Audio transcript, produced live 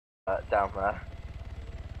down there.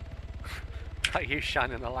 Like you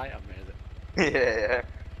shining a light on me, is it? Yeah.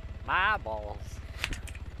 My balls.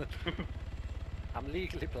 I'm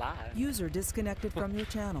legally blind. User disconnected from your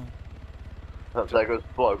channel. There goes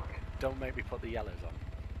bloke. Don't make me put the yellows on.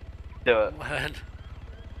 Do it. When?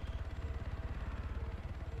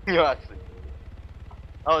 You actually.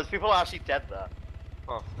 Oh, there's people actually dead there.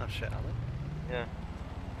 Oh, Oh shit, are they? yeah.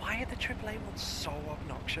 Why are the AAA ones so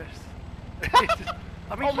obnoxious?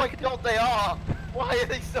 I mean, Oh my god, they are! Why are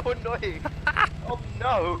they so annoying? Oh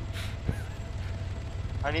no!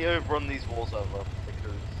 I need to run these walls over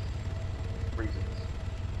because reasons.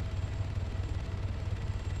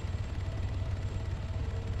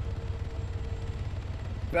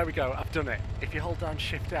 There we go, I've done it. If you hold down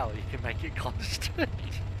Shift L, you can make it constant.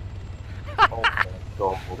 Oh my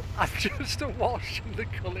god. I'm just washing the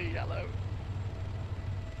colour yellow.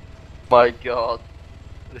 My god.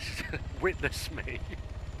 This is witness me.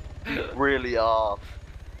 You really are.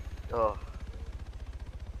 Oh.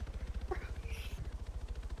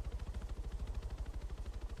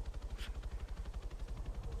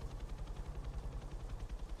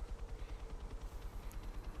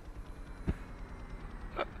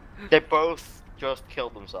 They both just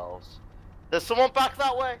killed themselves. There's someone back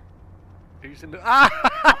that way. Who's in the?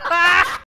 Ah!